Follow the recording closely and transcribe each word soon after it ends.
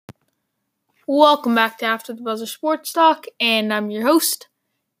Welcome back to After the Buzzer Sports Talk, and I'm your host,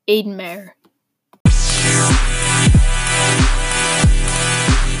 Aiden Mayer.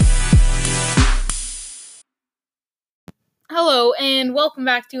 Hello, and welcome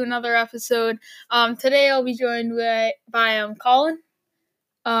back to another episode. Today I'll be joined by Colin.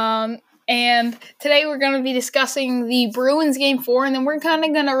 And today we're going to be discussing the Bruins Game 4, and then we're kind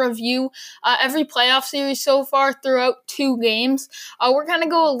of going to review every playoff series so far throughout 2 games. We're going to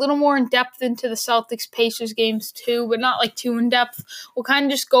go a little more in depth into the Celtics-Pacers games too, but not like too in depth. We'll kind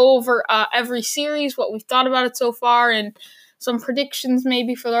of just go over every series, what we've thought about it so far, and some predictions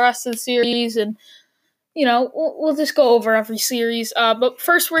maybe for the rest of the series, and we'll just go over every series. But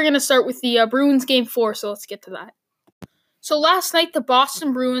first we're going to start with the Bruins Game 4, so let's get to that. So last night, the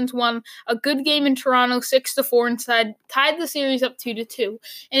Boston Bruins won a good game in Toronto, 6-4, and tied the series up 2-2.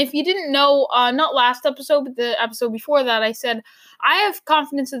 And if you didn't know, not last episode, but the episode before that, I said I have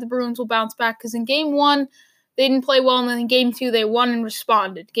confidence that the Bruins will bounce back because in Game 1, they didn't play well, and then in Game 2, they won and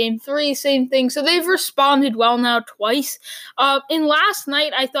responded. Game 3, same thing. So they've responded well now twice. In last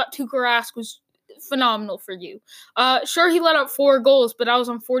night, I thought Tuukka Rask was phenomenal for you. Sure, he let up 4 goals, but I was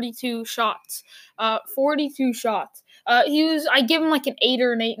on 42 shots. 42 shots. I give him like an 8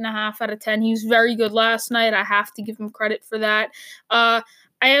 or an 8.5 out of 10. He was very good last night. I have to give him credit for that. I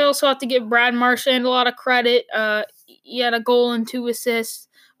also have to give Brad Marchand a lot of credit. He had a goal and 2 assists.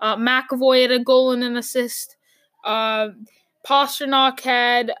 McAvoy had a goal and an assist. Pastrnak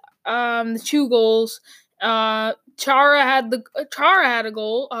had the 2 goals. Chara had a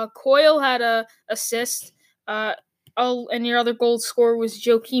goal. Coyle had a assist. And your other goal scorer was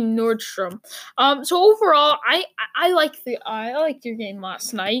Joakim Nordstrom. So overall, I like your game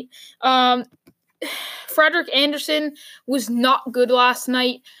last night. Frederik Andersen was not good last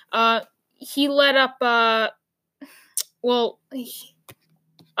night. He let up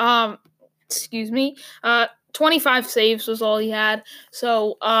 25 saves was all he had.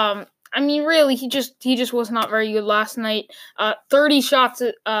 So really, he just was not very good last night. 30 shots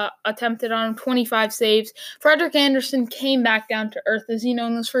attempted on him, 25 saves. Frederik Andersen came back down to earth. As you know,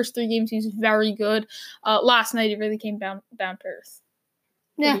 in those first 3 games, he was very good. Last night, he really came down to earth.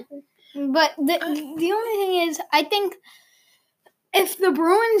 Yeah, but the only thing is, I think if the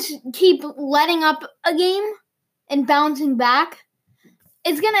Bruins keep letting up a game and bouncing back,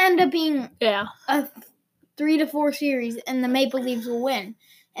 it's going to end up being a 3-4 series, and the Maple Leafs will win.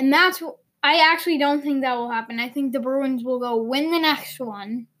 And I actually don't think that will happen. I think the Bruins will go win the next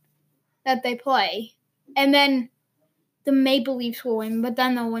one that they play, and then the Maple Leafs will win, but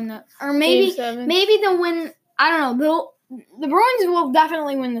then they'll win maybe they'll win. I don't know. The Bruins will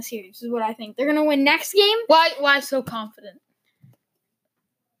definitely win the series, is what I think. They're going to win next game. Why so confident?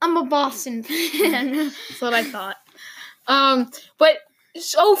 I'm a Boston fan. That's what I thought. But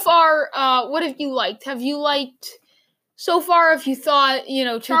so far, what have you liked? Have you liked... So far, if you thought,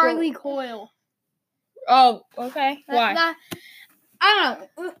 Charlie Coyle. Oh, okay. Why? I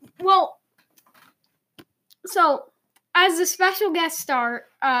don't know. Well, so, as the special guest star,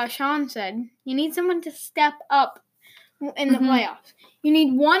 Sean said, you need someone to step up in the playoffs. You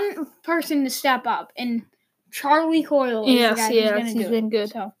need one person to step up, and Charlie Coyle is the guy who's going to do it. He's been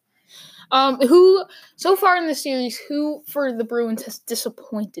good. Who, so far in the series, who for the Bruins has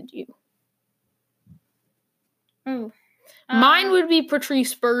disappointed you? Mine would be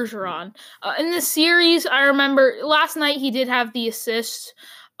Patrice Bergeron. In the series, I remember last night he did have the assist.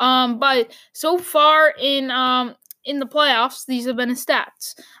 But so far in the playoffs, these have been his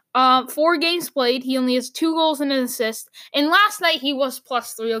stats. 4 games played, he only has 2 goals and an assist. And last night he was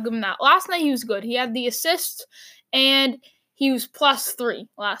 +3. I'll give him that. Last night he was good. He had the assist, and he was +3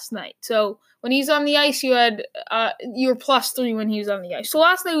 last night. So when he's on the ice, you were +3 when he was on the ice. So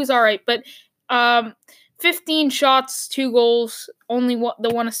last night was all right, but 15 shots, 2 goals, only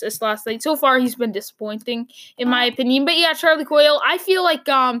the 1 assist last night. So far, he's been disappointing, in my opinion. But yeah, Charlie Coyle, I feel like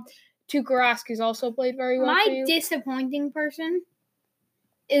Tuukka Rask has also played very well for you. My disappointing person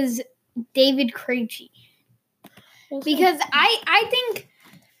is David Krejci. Because I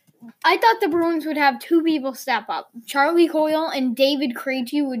thought the Bruins would have 2 people step up. Charlie Coyle and David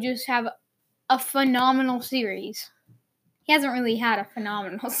Krejci would just have a phenomenal series. He hasn't really had a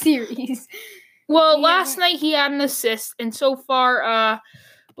phenomenal series. Well, last night he had an assist, and so far,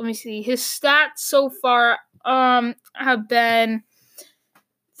 let me see. His stats so far have been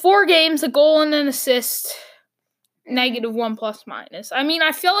 4 games, a goal and an assist. -1 ±. I mean,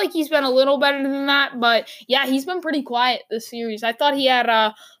 I feel like he's been a little better than that, but yeah, he's been pretty quiet this series. I thought he had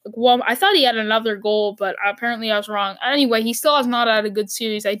I thought he had another goal, but apparently I was wrong. Anyway, he still has not had a good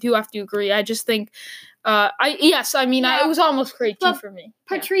series. I do have to agree. I just think it was almost Krejci for me.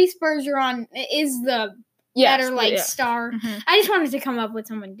 Patrice Bergeron is the better star. Mm-hmm. I just wanted to come up with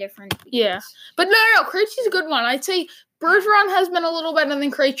someone different. But no, Krejci's a good one. I'd say Bergeron has been a little better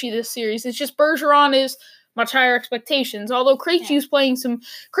than Krejci this series. It's just Bergeron is much higher expectations. Although Krejci's playing some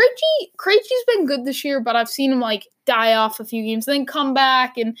Krejci's been good this year, but I've seen him die off a few games, then come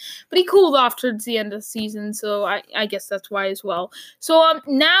back, but he cooled off towards the end of the season, so I guess that's why as well. So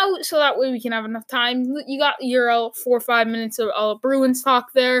now, so that way we can have enough time. You got your 4 or 5 minutes of Bruins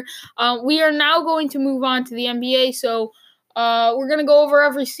talk there. We are now going to move on to the NBA. So we're gonna go over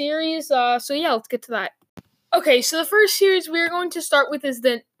every series. Let's get to that. Okay, so the first series we're going to start with is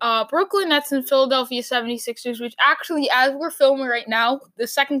the Brooklyn Nets and Philadelphia 76ers, which actually, as we're filming right now, the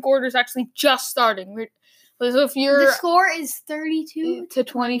second quarter is actually just starting. So if the score is 32 to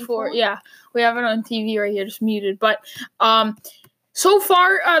 24. Yeah, we have it on TV right here, just muted. But so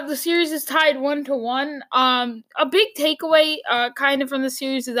far, the series is tied 1-1. A big takeaway kind of from the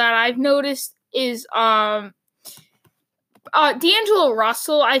series that I've noticed is D'Angelo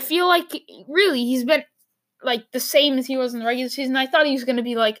Russell. I feel like really he's been the same as he was in the regular season. I thought he was going to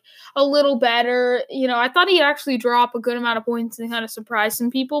be a little better. I thought he'd actually draw up a good amount of points and kind of surprise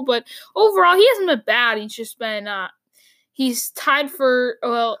some people. But overall, he hasn't been bad. He's just been he's tied for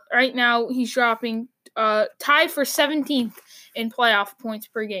right now he's dropping tied for 17th in playoff points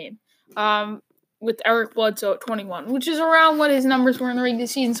per game. With Eric Bledsoe at 21, which is around what his numbers were in the regular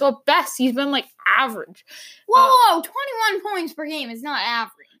season. So at best, he's been average. Whoa, 21 points per game is not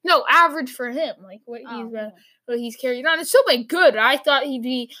average. No, average for him, what he's carried on. It's still been good. I thought he'd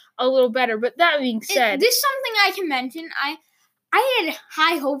be a little better, but that being said, this is something I can mention. I had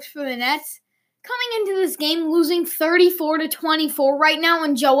high hopes for the Nets coming into this game, losing 34-24 right now,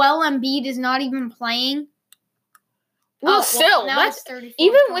 when Joel Embiid is not even playing. Well, still, that's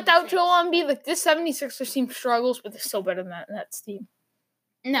even without Joel Embiid. This 76ers team struggles, but they're still better than that Nets team.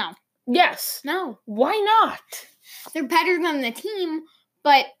 No. Yes. No. Why not? They're better than the team.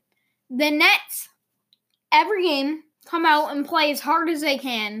 But the Nets, every game, come out and play as hard as they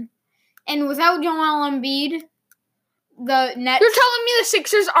can. And without Joel Embiid, the Nets... You're telling me the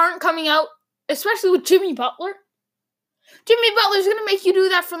Sixers aren't coming out, especially with Jimmy Butler? Jimmy Butler's going to make you do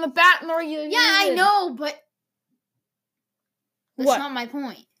that from the bat in the regular season. Yeah, I know, but that's not my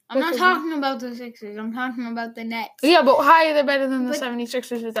point. I'm not talking about the Sixers. I'm talking about the Nets. Yeah, but how are they better than the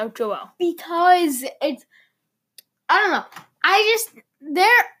 76ers without Joel? Because it's... I don't know. They're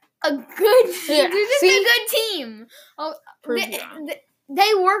a good. They're just a good team.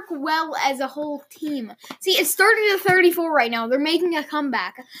 They work well as a whole team. See, it's 30-34 right now. They're making a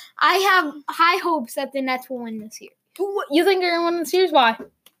comeback. I have high hopes that the Nets will win this year. You think they're gonna win the series? Why?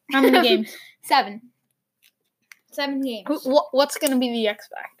 How many games? 7 games. What's gonna be the X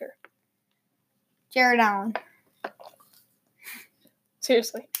factor? Jared Allen.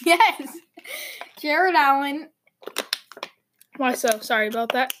 Seriously? Yes. Jared Allen. Why so? Sorry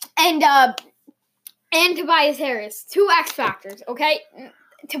about that. And Tobias Harris. 2 X factors, okay?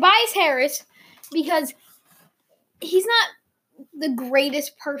 Tobias Harris, because he's not the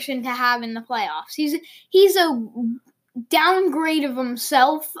greatest person to have in the playoffs. He's a downgrade of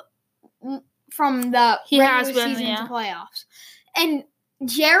himself from the regular season to playoffs. And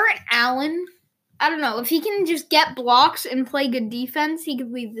Jared Allen, I don't know, if he can just get blocks and play good defense, he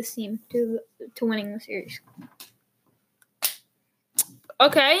could lead this team to winning the series.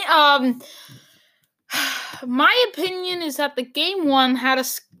 Okay, my opinion is that the game 1 had to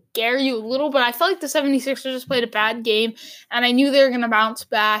scare you a little, but I felt like the 76ers just played a bad game, and I knew they were going to bounce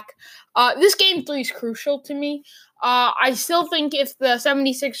back. This game 3 is crucial to me. I still think if the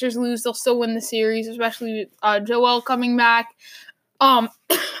 76ers lose, they'll still win the series, especially with Joel coming back.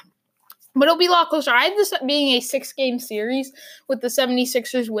 But it'll be a lot closer. I have this being a 6-game series with the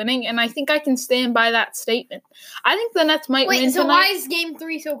 76ers winning, and I think I can stand by that statement. I think the Nets might win tonight. Why is Game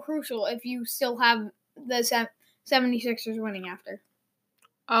 3 so crucial if you still have the 76ers winning after?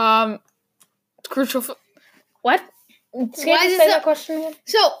 It's crucial for... What? Can you say that question again?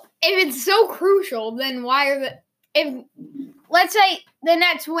 So, if it's so crucial, then why are if let's say the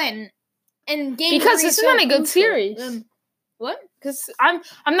Nets win, and Game 3 because this isn't a good series. What? Because I'm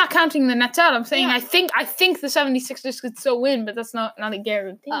not counting the Nets out. I'm saying I think the 76ers could still win, but that's not a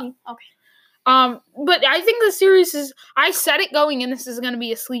guarantee. Oh, okay. But I think the series is. I said it going in. This is going to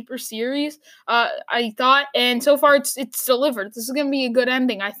be a sleeper series. I thought, and so far it's delivered. This is going to be a good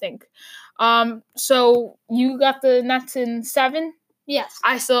ending, I think. So you got the Nets in 7. Yes.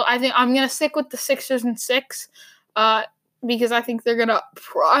 I think I'm gonna stick with the Sixers in 6. Because I think they're gonna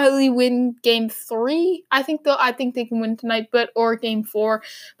probably win Game 3. I think they can win tonight, or Game 4.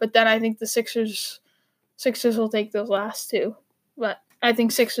 But then I think the Sixers will take those last 2. But I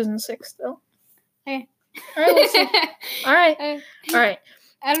think Sixers in 6 though. Okay. All right, we'll see. All right.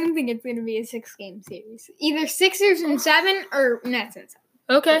 I don't think it's gonna be a 6-game series. Either Sixers in 7 or Nets in 7.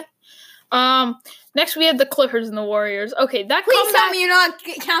 Okay. Next we have the Clippers and the Warriors. Okay, that Please tell me you're not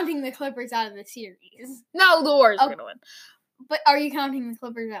counting the Clippers out of the series. No, the Warriors are gonna win. But are you counting the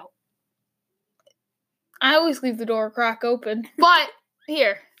Clippers out? I always leave the door a crack open. But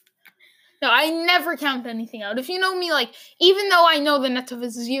here. No, I never count anything out. If you know me, even though I know the Nets have a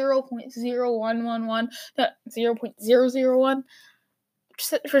 0.0111,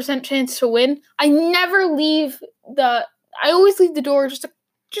 0.001% chance to win, I always leave the door just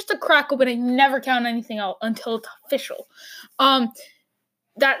a crack open. I never count anything out until it's official.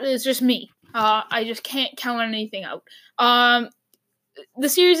 That is just me. I just can't count anything out. The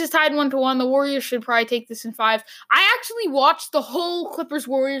series is tied 1-1. The Warriors should probably take this in 5. I actually watched the whole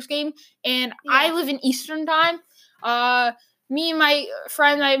Clippers-Warriors game, and I live in Eastern time. Me and my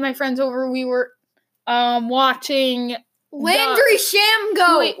friends over, we were watching Landry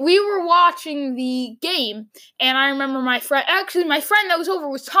Shamgo. We were watching the game, and I remember my friend that was over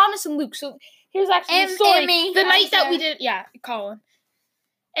was Thomas and Luke. So here's actually the story. The night that we did, Colin.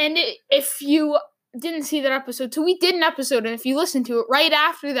 And if you didn't see that episode, so we did an episode, and if you listen to it, right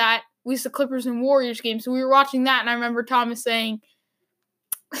after that was the Clippers and Warriors game. So we were watching that, and I remember Thomas saying,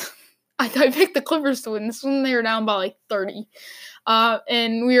 I picked the Clippers to win. This when they were down by 30.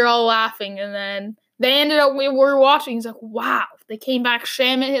 And we were all laughing, and then they ended up, we were watching, he's like, wow, they came back,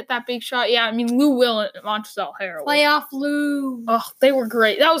 Shamet hit that big shot. Yeah, I mean, Lou Will and Montrezl Harrell. Playoff Lou. Oh, they were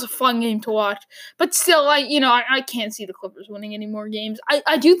great. That was a fun game to watch. But still, I can't see the Clippers winning any more games.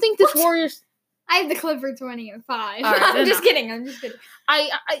 I do think this Warriors... I have the Clippers winning in 5. Right, I'm just kidding. I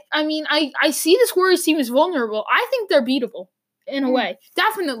mean, I see this Warriors team as vulnerable. I think they're beatable. In a way.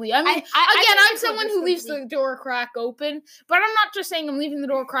 Definitely. I mean, I'm someone who leaves the door crack open, but I'm not just saying I'm leaving the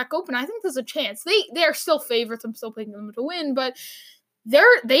door crack open. I think there's a chance. They are still favorites. I'm still picking them to win, but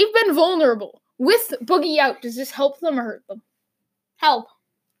they've been vulnerable. With Boogie out, does this help them or hurt them? Help.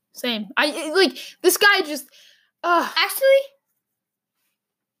 Same. This guy just... Actually,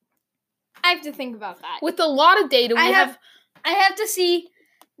 I have to think about that. With a lot of data, I have to see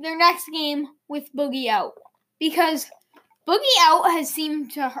their next game with Boogie out. Because... Boogie out has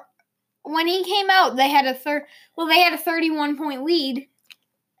seemed to, when he came out, they had a 31-point lead,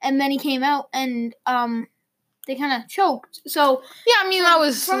 and then he came out and they kind of choked. So yeah, I mean that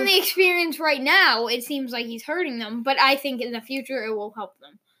was from the experience right now. It seems like he's hurting them, but I think in the future it will help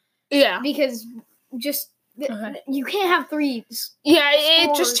them. Yeah, because you can't have threes. Yeah,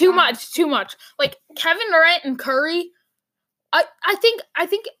 it's just too much. Like Kevin Durant and Curry. I think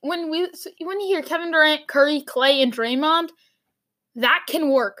when you hear Kevin Durant, Curry, Clay, and Draymond, that can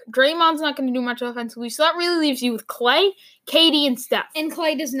work. Draymond's not going to do much offensively, so that really leaves you with Clay, KD, and Steph. And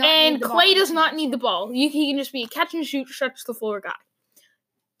Clay does not. Does not need the ball. He can just be a catch and shoot, stretch the floor guy.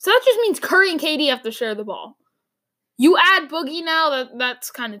 So that just means Curry and KD have to share the ball. You add Boogie now, that's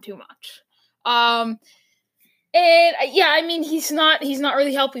kind of too much. And yeah, I mean he's not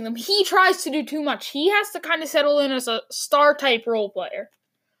really helping them. He tries to do too much. He has to kind of settle in as a star type role player.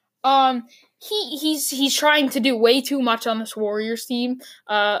 He's trying to do way too much on this Warriors team.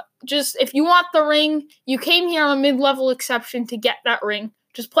 Just if you want the ring, you came here on a mid-level exception to get that ring.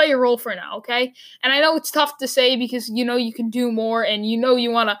 Just play your role for now, okay? And I know it's tough to say because you can do more and you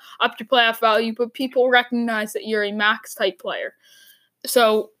want to up your playoff value, but people recognize that you're a max type player.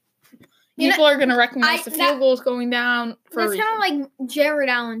 So people are going to recognize the field goal is going down for a reason. That's kind of like Jared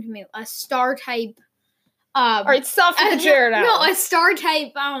Allen to me, a star type. All right, stop with the Jared Allen. No, a star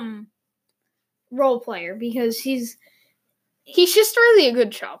type role player because he's just really a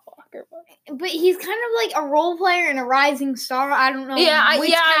good shot blocker. But he's kind of like a role player and a rising star. I don't know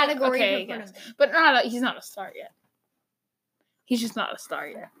which category. Okay, yes. But he's not a star yet. He's just not a star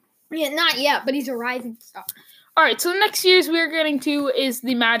yet. Yeah, not yet, but he's a rising star. All right, so the next series we're getting to is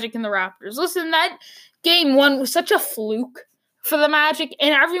the Magic and the Raptors. Listen, that game 1 was such a fluke for the Magic,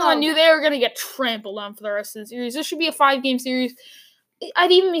 and everyone knew they were going to get trampled on for the rest of the series. This should be a 5-game series.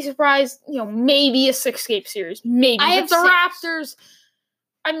 I'd even be surprised, maybe a 6-game series. Maybe. But the Raptors,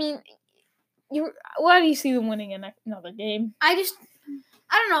 I mean, why do you see them winning another game? I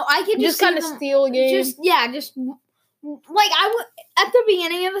don't know. I could just kind of steal a game. Like at the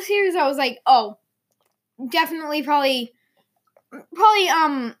beginning of the series, I was like, oh, definitely probably probably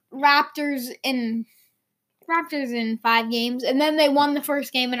Raptors in 5 games, and then they won the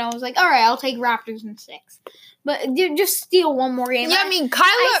first game, and I was like, all right, I'll take Raptors in 6. But just steal one more game. Yeah, I mean,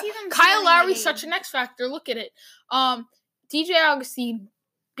 Kyle Lowry's such an X factor. Look at it. DJ Augustine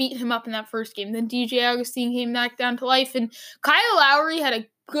beat him up in that first game. Then DJ Augustine came back down to life, and Kyle Lowry had a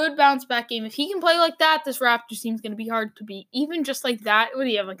good bounce back game. If he can play like that, this Raptors team's going to be hard to beat. Even just like that, what do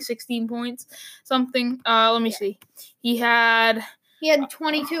you have, like 16 points? Something? Let me see. He had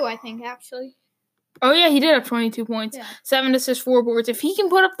 22, I think, actually. Oh, yeah, he did have 22 points, 7 assists, 4 boards. If he can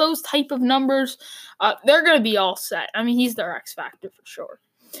put up those type of numbers, they're going to be all set. I mean, he's their X factor for sure.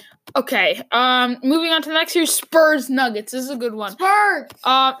 Okay, moving on to the next year, Spurs-Nuggets. This is a good one. Spurs!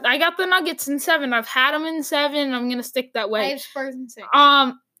 I got the Nuggets in 7. I've had them in 7. I'm going to stick that way. I have Spurs in 6.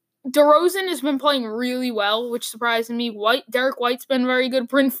 DeRozan has been playing really well, which surprised me. Derek White's been very good.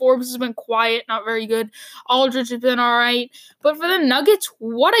 Bryn Forbes has been quiet, not very good. Aldridge has been all right. But for the Nuggets,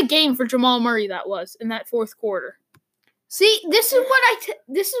 what a game for Jamal Murray that was in that fourth quarter. See, this is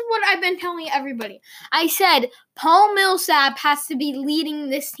what I've been telling everybody. I said Paul Millsap has to be leading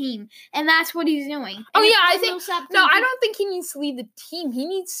this team, and that's what he's doing. Oh yeah, I don't think he needs to lead the team. He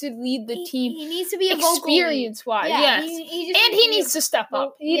needs to lead the team. He needs to be a experience-wise. Yeah, yes, he needs to step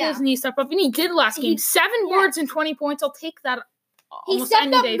up. He does need to step up, and he did last game. 7 boards and 20 points. I'll take that. He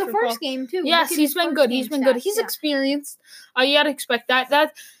stepped up the first game too. Yes, he's been good. He's been good. He's experienced. You gotta expect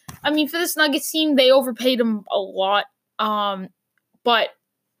that. I mean, for this Nuggets team, they overpaid him a lot. But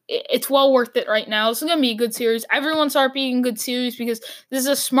it's well worth it right now. This is going to be a good series. Everyone start being a good series because this is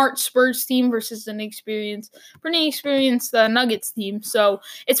a smart Spurs team versus an pretty experienced Nuggets team. So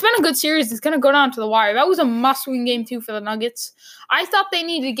it's been a good series. It's going to go down to the wire. That was a must-win game 2 for the Nuggets. I thought they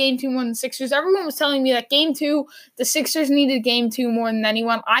needed game 2 more than the Sixers. Everyone was telling me that game 2, the Sixers needed game 2 more than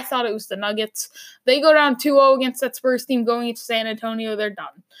anyone. I thought it was the Nuggets. They go down 2-0 against that Spurs team going into San Antonio. They're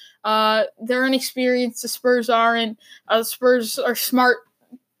done. They're inexperienced. The Spurs aren't. The Spurs are smart.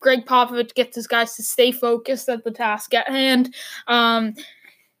 Greg Popovich gets his guys to stay focused at the task at hand. They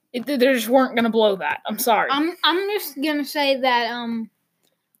just weren't going to blow that. I'm sorry. I'm just going to say that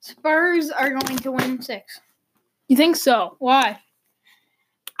Spurs are going to win 6. You think so? Why?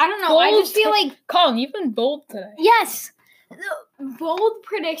 I don't know. I just feel like Colin, you've been bold today. Yes, bold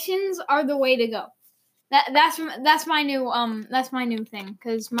predictions are the way to go. That's my new thing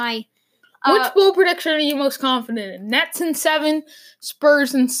because my. Which bold prediction are you most confident in? Nets in 7,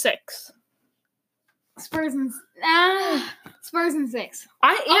 Spurs in 6. Spurs in 6.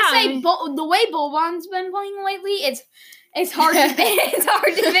 I'll say the way Boban's been playing lately, it's hard to it's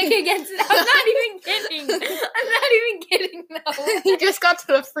hard to pick against. I'm not even kidding though. He just got to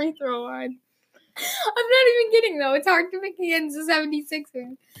the free throw line. I'm not even kidding though. It's hard to pick against the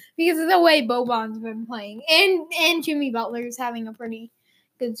 76ers because of the way Boban's been playing, and Jimmy Butler's having a pretty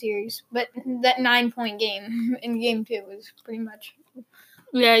good series, but that 9-point game in game 2 was pretty much.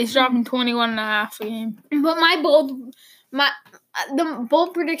 Yeah, he's dropping 21.5 a game. But the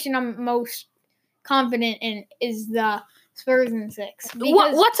bold prediction I'm most confident in is the Spurs in 6.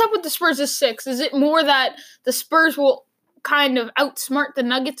 What's up with the Spurs in 6? Is it more that the Spurs will kind of outsmart the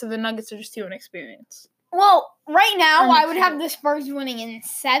Nuggets, or the Nuggets are just too inexperienced? Well, right now I would have the Spurs winning in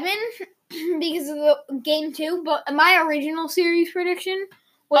 7 because of the game 2. But my original series prediction.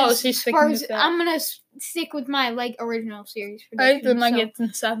 Spurs. I'm gonna stick with my original series prediction. I think the Nuggets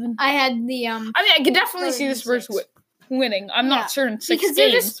in 7. I had the I mean, I could definitely see the Spurs winning. I'm not sure in 6 because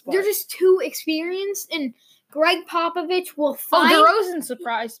games. They're just too experienced, and Greg Popovich will find. DeRozan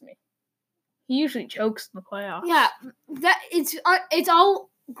surprised me. He usually chokes in the playoffs. Yeah, it's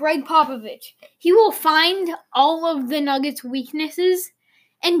all Greg Popovich. He will find all of the Nuggets' weaknesses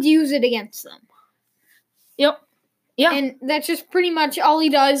and use it against them. Yep. Yeah. And that's just pretty much all he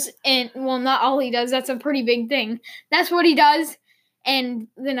does. And, well, not all he does. That's a pretty big thing. That's what he does. And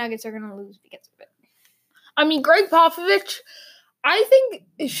the Nuggets are going to lose because of it. I mean, Greg Popovich, I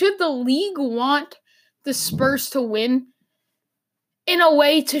think, should the league want the Spurs to win in a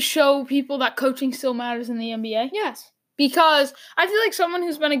way to show people that coaching still matters in the NBA? Yes. Because I feel like someone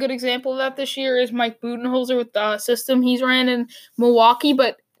who's been a good example of that this year is Mike Budenholzer with the system he's ran in Milwaukee.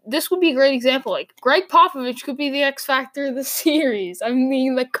 But this would be a great example. Greg Popovich could be the X factor of the series. I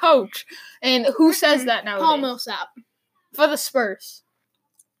mean, the coach. And who says that nowadays? Paul Millsap. For the Spurs.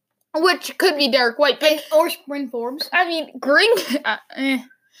 Which could be Derek White. Or Bryn Forbes. I mean,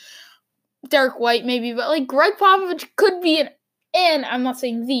 Derek White maybe. But, Greg Popovich could be I'm not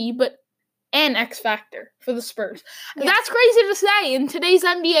saying but an X factor for the Spurs. Yeah. That's crazy to say in today's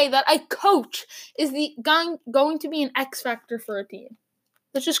NBA that a coach is going to be an X factor for a team.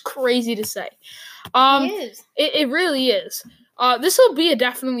 That's just crazy to say. It is. It really is. This will be a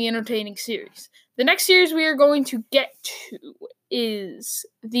definitely entertaining series. The next series we are going to get to is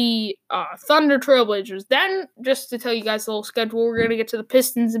the Thunder Trailblazers. Then, just to tell you guys the little schedule, we're going to get to the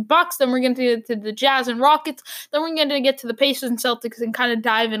Pistons and Bucks. Then we're going to get to the Jazz and Rockets. Then we're going to get to the Pacers and Celtics and kind of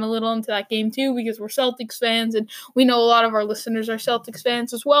dive in a little into that game too, because we're Celtics fans and we know a lot of our listeners are Celtics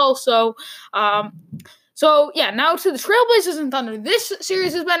fans as well. So, now to the Trailblazers and Thunder. This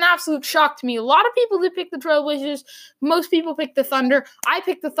series has been an absolute shock to me. A lot of people did pick the Trailblazers. Most people picked the Thunder. I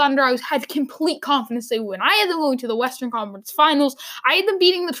picked the Thunder. I had complete confidence they would win. I had them going to the Western Conference Finals. I had them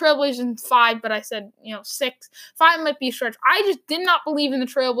beating the Trailblazers in 5, but I said, 6. 5 might be a stretch. I just did not believe in the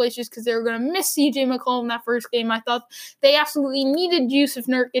Trailblazers because they were going to miss CJ McCollum that first game. I thought they absolutely needed Yusuf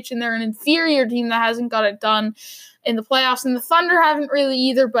Nurkic, and they're an inferior team that hasn't got it done in the playoffs. And the Thunder haven't really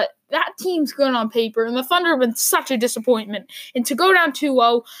either, but that team's good on paper, and the Thunder have been such a disappointment. And to go down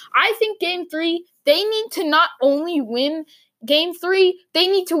 2-0, I think Game 3, they need to not only win Game 3, they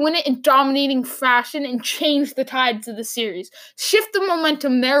need to win it in dominating fashion and change the tides of the series. Shift the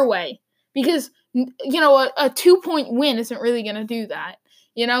momentum their way, because, a 2-point win isn't really going to do that.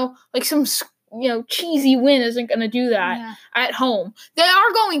 Like some cheesy win isn't going to do that at home. They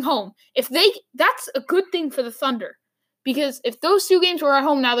are going home. That's a good thing for the Thunder. Because if those 2 games were at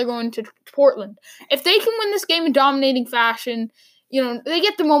home, now they're going to Portland. If they can win this game in dominating fashion, they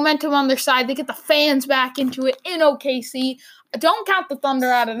get the momentum on their side. They get the fans back into it in OKC. Don't count the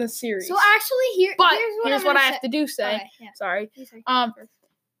Thunder out of this series. So actually, here's what I have to say. Okay, yeah. Sorry.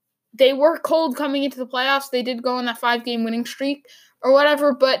 They were cold coming into the playoffs. They did go on that 5-game winning streak or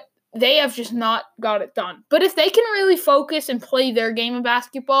whatever, but they have just not got it done. But if they can really focus and play their game of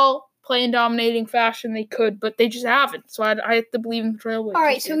basketball, play in dominating fashion, they could, but they just haven't. So I have to believe in the Trailblazers. All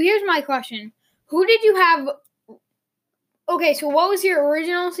right, so here's my question. Who did you have? Okay, so what was your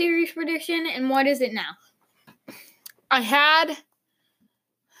original series prediction, and what is it now? I had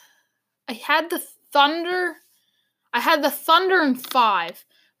the Thunder. I had the Thunder in 5,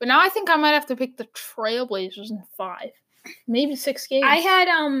 but now I think I might have to pick the Trailblazers in 5. Maybe 6 games. I had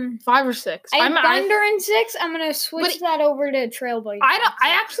 5 or 6. I had Thunder in 6. I'm gonna switch that over to Trailblazers.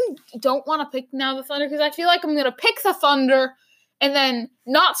 I actually don't want to pick now the Thunder because I feel like I'm gonna pick the Thunder and then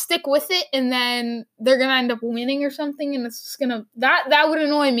not stick with it, and then they're gonna end up winning or something, and it's just gonna that would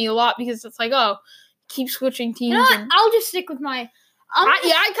annoy me a lot because it's like, oh, keep switching teams. I'll just stick with my. I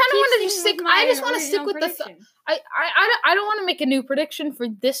kind of want to just stick. I just want to stick with the. I don't want to make a new prediction for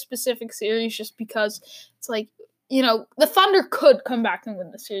this specific series just because it's like. The Thunder could come back and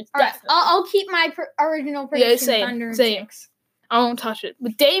win the series. All right, I'll keep my original prediction. Yeah, Thunder in same. 6. I won't touch it.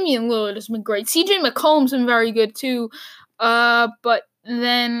 But Damian Lillard has been great. CJ McCollum's been very good too. But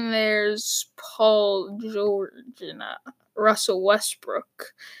then there's Paul George and Russell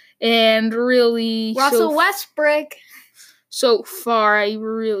Westbrook, and really Russell Westbrook. So far, I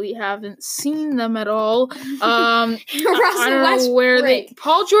really haven't seen them at all. Russell I don't know where they.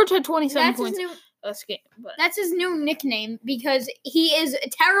 Paul George had 27 points. Last game, but that's his new nickname because he is a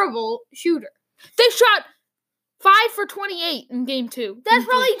terrible shooter. They shot 5 for 28 in game 2. That's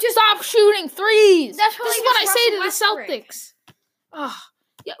probably just stop shooting threes. That's probably this is what I say to the Celtics.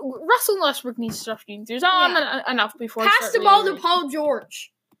 Russell Westbrook needs to stop shooting threes. Enough before pass the ball to Paul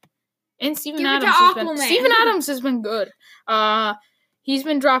George and Steven Adams. Steven Adams has been good. He's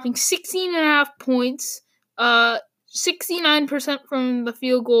been dropping 16.5 points. 69% from the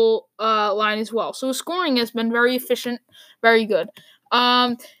field goal line as well. So his scoring has been very efficient, very good.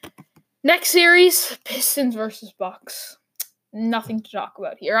 Next series, Pistons versus Bucks. Nothing to talk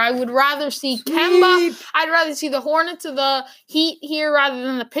about here. I would rather see Kemba. I'd rather see the Hornets or the Heat here rather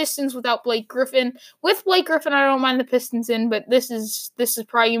than the Pistons without Blake Griffin. With Blake Griffin, I don't mind the Pistons in, but this is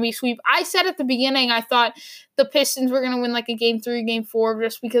probably going to be a sweep. I said at the beginning I thought the Pistons were going to win like a Game 3, Game 4,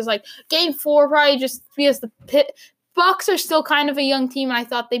 just because like Game 4 probably just because the Bucks are still kind of a young team, and I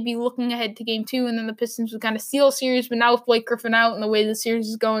thought they'd be looking ahead to Game 2, and then the Pistons would kind of steal a series, but now with Blake Griffin out and the way the series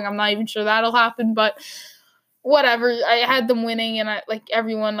is going, I'm not even sure that'll happen, but whatever. I had them winning, and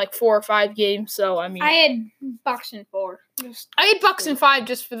everyone 4 or 5 games, so I mean. I had Bucks in 4. I had Bucks in 5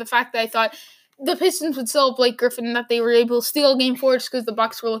 just for the fact that I thought the Pistons would still have Blake Griffin and that they were able to steal Game 4 just because the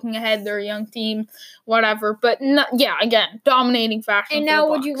Bucks were looking ahead. They're a young team, whatever. But, again, dominating fashion. And now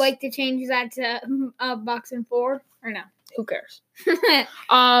would you like to change that to Bucks in 4 or no? Who cares?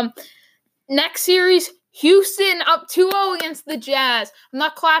 Next series, Houston up 2-0 against the Jazz. I'm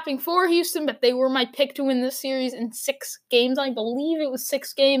not clapping for Houston, but they were my pick to win this series in 6 games. I believe it was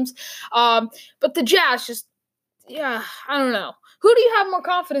 6 games. But the Jazz just, I don't know. Who do you have more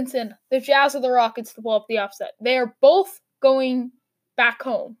confidence in? The Jazz or the Rockets to pull up the upset? They are both going back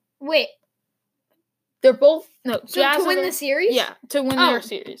home. Wait. They're both So Jazz to win are the series? Yeah, to win their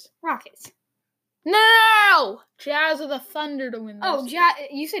series. Rockets. No! Jazz or the Thunder to win this. Oh,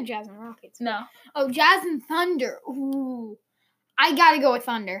 you said Jazz and Rockets. No. Oh, Jazz and Thunder. Ooh. I gotta go with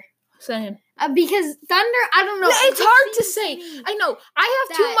Thunder. Same. Because Thunder, I don't know. It's hard to say. I know. I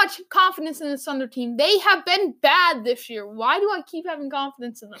have too much confidence in the Thunder team. They have been bad this year. Why do I keep having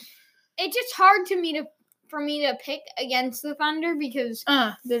confidence in them? It's just hard for me to pick against the Thunder because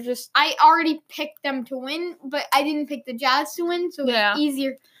they're just. I already picked them to win, but I didn't pick the Jazz to win, so it's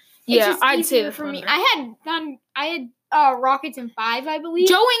easier. I'd say the for Thunder. me. I had Rockets in 5, I believe.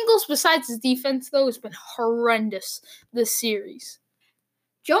 Joe Ingles, besides his defense, though, has been horrendous this series.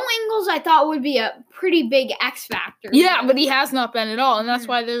 Joe Ingles, I thought, would be a pretty big X factor. Yeah, but he has not been at all, and that's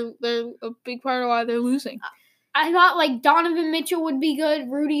why they're a big part of why they're losing. I thought like Donovan Mitchell would be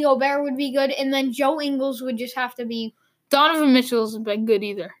good, Rudy Gobert would be good, and then Joe Ingles would just have to be. Donovan Mitchell hasn't been good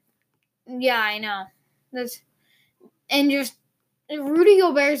either. Yeah, I know. Rudy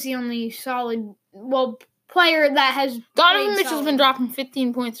Gobert's the only solid player that has. Donovan Mitchell's been dropping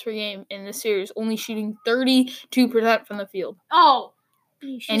 15 points per game in this series, only shooting 32% from the field. Oh.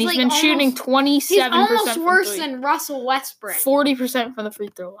 And he's been shooting 27%. He's almost worse than Russell Westbrook. 40% from the free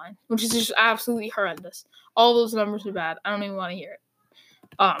throw line, which is just absolutely horrendous. All those numbers are bad. I don't even want to hear it.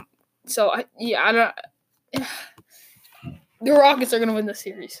 I don't. The Rockets are going to win the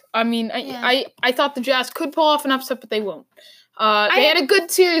series. I mean, I thought the Jazz could pull off an upset, but they won't. They had a good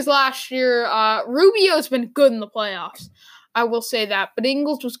series last year. Rubio's been good in the playoffs. I will say that. But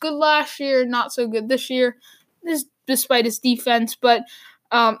Ingles was good last year, not so good this year, despite his defense. But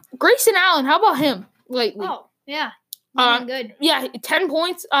Grayson Allen, how about him lately? Oh, yeah. Good. Yeah, 10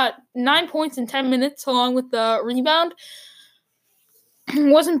 points, 9 points in 10 minutes, along with the rebound.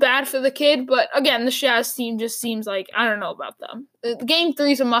 Wasn't bad for the kid, but again, the Jazz team just seems like, I don't know about them. Game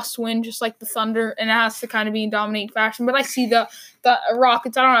 3 is a must-win, just like the Thunder, and it has to kind of be in dominating fashion. But I see the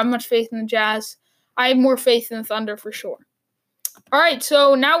Rockets. I don't have much faith in the Jazz. I have more faith in the Thunder for sure. All right,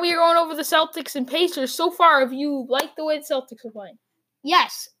 so now we are going over the Celtics and Pacers. So far, have you liked the way the Celtics are playing?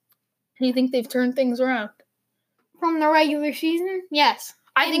 Yes. Do you think they've turned things around? From the regular season? Yes.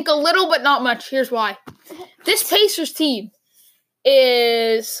 I think a little, but not much. Here's why. This Pacers team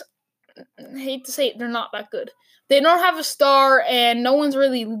is, I hate to say it, they're not that good. They don't have a star, and no one's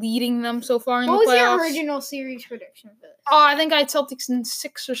really leading them so far in the playoffs. What was your original series prediction for this? Oh, I think I had Celtics in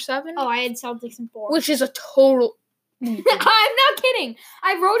 6 or 7. Oh, I had Celtics in 4. Which is a total... I'm not kidding.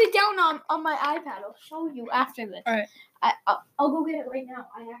 I wrote it down on my iPad. I'll show you after this. All right. I'll go get it right now.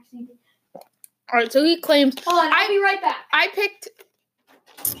 I actually did. All right, so he claims... Hold on, I'll be right back. I picked...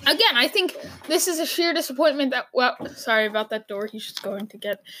 Again, I think this is a sheer disappointment that... Well, sorry about that door. He's just going to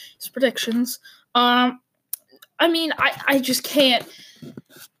get his predictions. I mean, I just can't...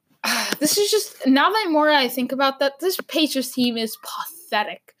 This is just... Now that more I think about that, this Pacers team is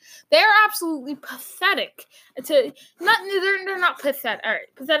pathetic. They're absolutely pathetic. They're not pathetic. All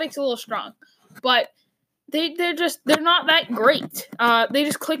right, pathetic's a little strong. But... They're not that great. They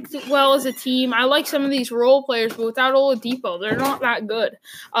just clicked well as a team. I like some of these role players, but without Oladipo, they're not that good.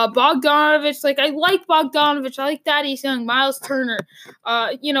 Bogdanovich, I like Bogdanovich. I like Thaddeus Young, Miles Turner,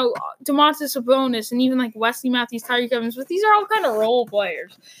 Domantas Sabonis, and even Wesley Matthews, Tyreke Evans. But these are all kind of role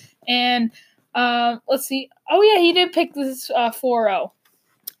players. And let's see. Oh yeah, he did pick this 4-0.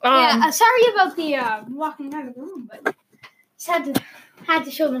 Sorry about the walking out of the room, but just had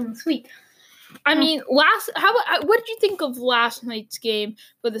to show them the sweep. I mean, what did you think of last night's game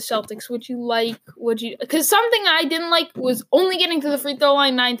with the Celtics? Because something I didn't like was only getting to the free throw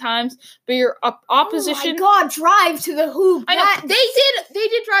line 9 times, but your opposition. Oh my God, drive to the hoop. I know they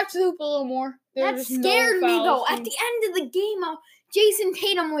did drive to the hoop a little more. That scared me though. At the end of the game, Jason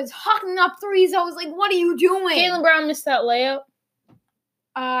Tatum was hawking up threes. I was like, "What are you doing?" Jaylen Brown missed that layup.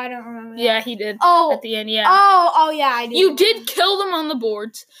 I don't remember that. Yeah, he did. Oh. At the end, yeah. Oh, yeah, I did. You did kill them on the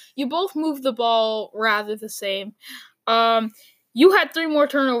boards. You both moved the ball rather the same. You had 3 more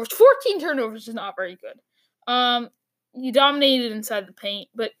turnovers. 14 turnovers is not very good. You dominated inside the paint,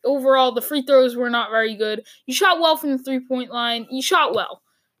 but overall, the free throws were not very good. You shot well from the 3-point line. You shot well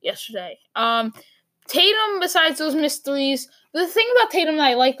yesterday. Tatum, besides those missed threes, the thing about Tatum that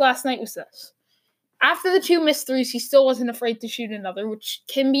I liked last night was this. After the 2 missed threes, he still wasn't afraid to shoot another, which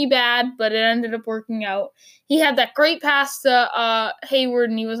can be bad, but it ended up working out. He had that great pass to Hayward,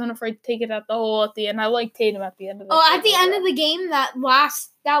 and he wasn't afraid to take it at the hole at the end. I like Tatum at the end of the game. At the end of the game, that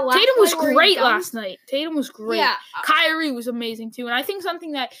last Tatum was great last night. Tatum was great. Yeah. Kyrie was amazing, too. And I think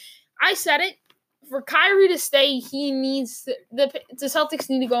something that I said it, for Kyrie to stay, he needs the Celtics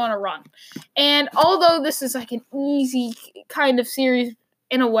need to go on a run. And although this is an easy kind of series,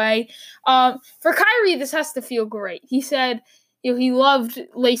 in a way. For Kyrie, this has to feel great. He said, he loved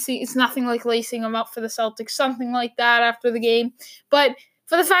lacing. It's nothing like lacing him up for the Celtics, something like that after the game. But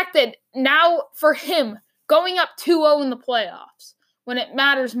for the fact that now, for him, going up 2-0 in the playoffs, when it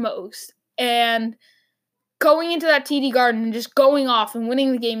matters most, and going into that TD Garden and just going off and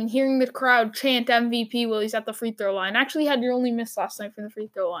winning the game and hearing the crowd chant MVP while he's at the free throw line. Actually had your only miss last night from the free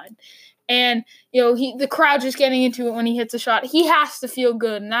throw line. And, the crowd just getting into it when he hits a shot. He has to feel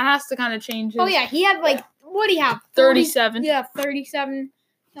good, and that has to kind of change his... Oh, yeah, he had, what do you have? 37. Yeah, 37,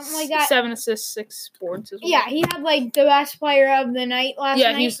 something like that. 7 assists, 6 boards as well. Yeah, he had, the best player of the night last night.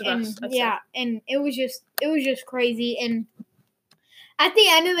 Yeah, he was the best. And it was just crazy, and... At the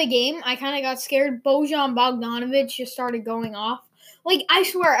end of the game, I kind of got scared. Bojan Bogdanovic just started going off. I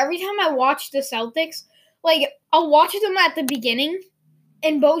swear, every time I watch the Celtics, I'll watch them at the beginning,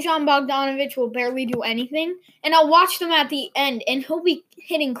 and Bojan Bogdanovic will barely do anything. And I'll watch them at the end, and he'll be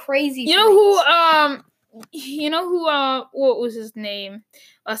hitting crazy what was his name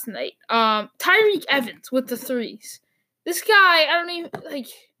last night? Tyreke Evans with the threes. This guy, I don't even,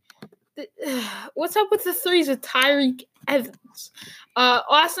 what's up with the threes with Tyreke Evans?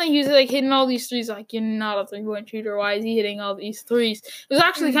 Last night he was hitting all these threes. You're not a 3-point shooter. Why is he hitting all these threes? It was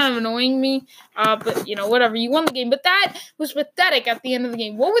actually kind of annoying me. But whatever. You won the game. But that was pathetic at the end of the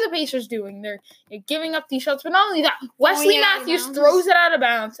game. What were the Pacers doing? They're giving up these shots. But not only that, Wesley Matthews throws it out of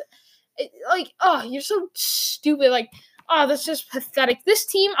bounds. You're so stupid. That's just pathetic. This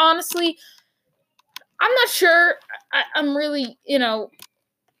team, honestly, I'm not sure. I'm really,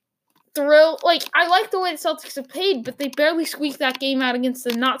 thrilled. I like the way the Celtics have played, but they barely squeaked that game out against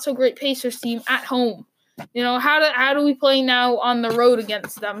the not-so-great Pacers team at home. How do we play now on the road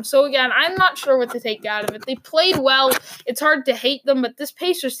against them? So, again, I'm not sure what to take out of it. They played well. It's hard to hate them, but this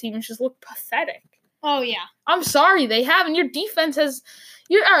Pacers team has just looked pathetic. Oh, yeah. I'm sorry, they haven't. Your defense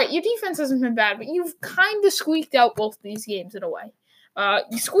hasn't been bad, but you've kind of squeaked out both these games in a way.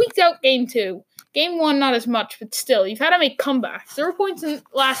 You squeaked out Game 2. Game 1, not as much, but still, you've had to make comebacks. There were points in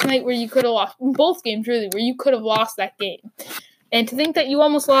last night where you could have lost, in both games really, where you could have lost that game. And to think that you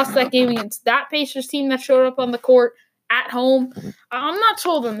almost lost that game against that Pacers team that showed up on the court at home, I'm not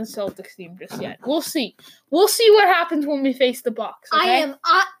sold on the Celtics team just yet. We'll see. We'll see what happens when we face the Bucks. Okay?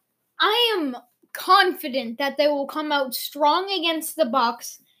 I am confident that they will come out strong against the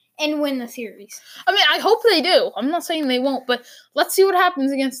Bucks and win the series. I hope they do. I'm not saying they won't, but let's see what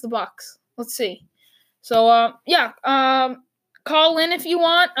happens against the Bucks. Let's see. So, call in if you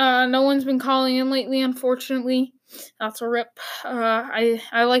want. No one's been calling in lately, unfortunately. That's a rip.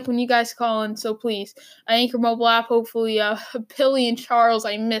 I like when you guys call in, so please. Anchor mobile app, hopefully. Billy and Charles,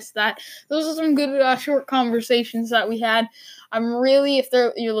 I missed that. Those are some good short conversations that we had. I'm really, if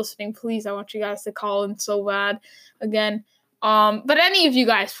you're listening, please, I want you guys to call in so bad. Again. But any of you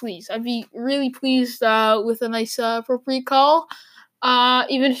guys, please. I'd be really pleased with a nice appropriate call.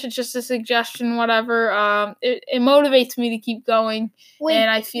 Even if it's just a suggestion, whatever. It motivates me to keep going. Wait,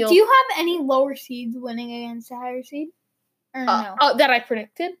 and I feel. Do you have any lower seeds winning against a higher seed? Or no? That I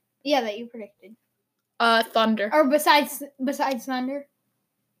predicted? Yeah, that you predicted. Thunder. Or besides Thunder?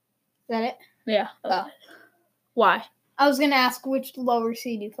 Is that it? Yeah. Oh. Why? I was gonna ask which lower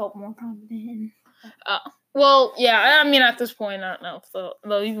seed you felt more confident in. Well, yeah, at this point, I don't know if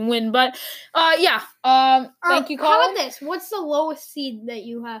they'll even win, but, yeah, thank you, Colin. How about this? What's the lowest seed that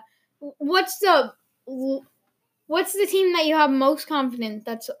you have? What's the team that you have most confident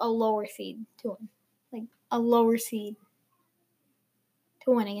that's a lower seed to win? A lower seed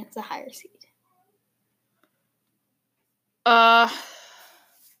to win against a higher seed. At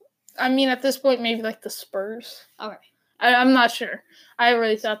this point, maybe, the Spurs. Okay. I'm not sure. I haven't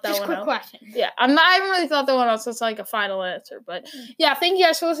really thought that just one quick out. Question. Yeah, I haven't really thought that one out, so it's a final answer. But yeah, thank you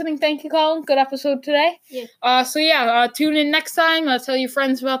guys for listening. Thank you, Colin. Good episode today. Yeah. Tune in next time. Tell your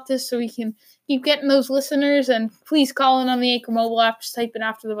friends about this so we can keep getting those listeners. And please call in on the Anchor mobile app. Just type in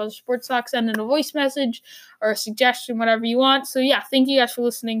After the Buzzer Sports Talk. Send in a voice message or a suggestion, whatever you want. So yeah, thank you guys for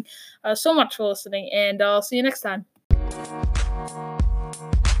listening. So much for listening, and I'll see you next time.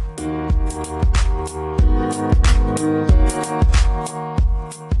 Thank you.